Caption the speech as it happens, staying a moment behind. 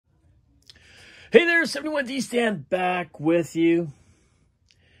Hey there, 71D Stan back with you.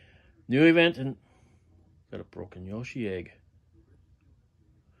 New event and got a broken Yoshi egg.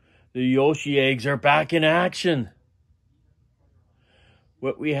 The Yoshi eggs are back in action.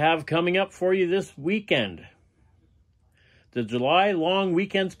 What we have coming up for you this weekend. The July Long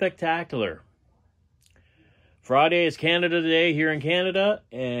Weekend Spectacular. Friday is Canada Day here in Canada,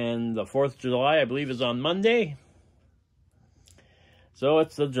 and the 4th of July, I believe, is on Monday. So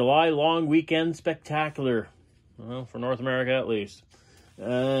it's the July Long Weekend Spectacular, well, for North America at least.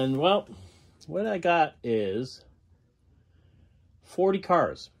 And, well, what I got is 40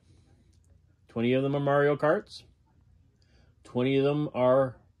 cars. 20 of them are Mario Karts. 20 of them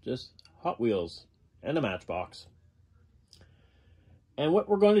are just Hot Wheels and a Matchbox. And what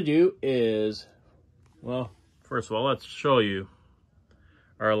we're going to do is, well, first of all, let's show you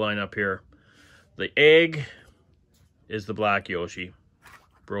our lineup here. The egg is the black Yoshi.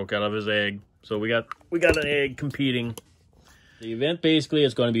 Broke out of his egg. So we got an egg competing. The event basically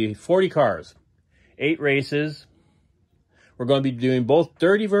is going to be 40 cars, 8 races. We're going to be doing both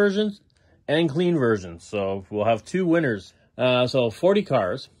dirty versions and clean versions. So we'll have 2 winners. So 40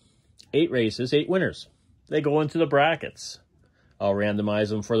 cars, 8 races, 8 winners. They go into the brackets. I'll randomize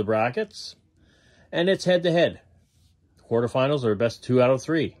them for the brackets. And it's head-to-head. Quarterfinals are best 2 out of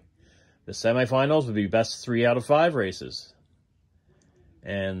 3. The semifinals would be best 3 out of 5 races.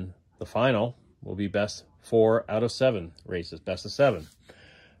 And the final will be best 4 out of 7 races, best of 7.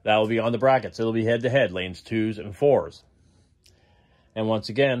 That will be on the brackets. It'll be head-to-head, lanes 2s and 4s. And once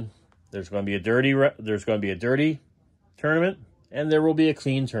again, there's going to be a dirty tournament, and there will be a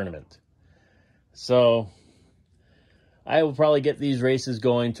clean tournament. So I will probably get these races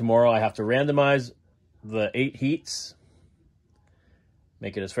going tomorrow. I have to randomize the 8 heats.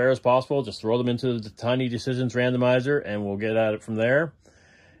 Make it as fair as possible. Just throw them into the Tiny Decisions randomizer, and we'll get at it from there.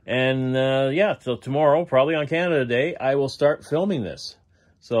 And, yeah, so tomorrow, probably on Canada Day, I will start filming this.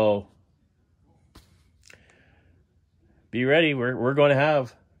 So be ready. We're going to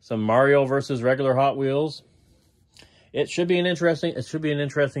have some Mario versus regular Hot Wheels. It should be an interesting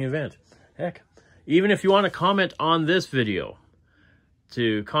event. Heck, even if you want to comment on this video,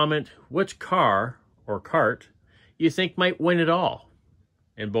 to comment which car or kart you think might win it all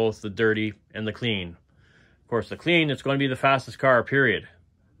in both the dirty and the clean. Of course, the clean, it's going to be the fastest car, period.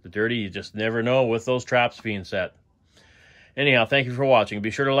 The dirty, you just never know with those traps being set. Anyhow, thank you for watching.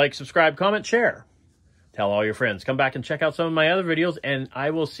 Be sure to like, subscribe, comment, share. Tell all your friends. Come back and check out some of my other videos, and I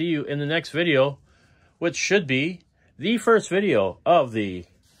will see you in the next video, which should be the first video of the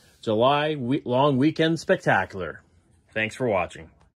July Long Weekend Spectacular. Thanks for watching.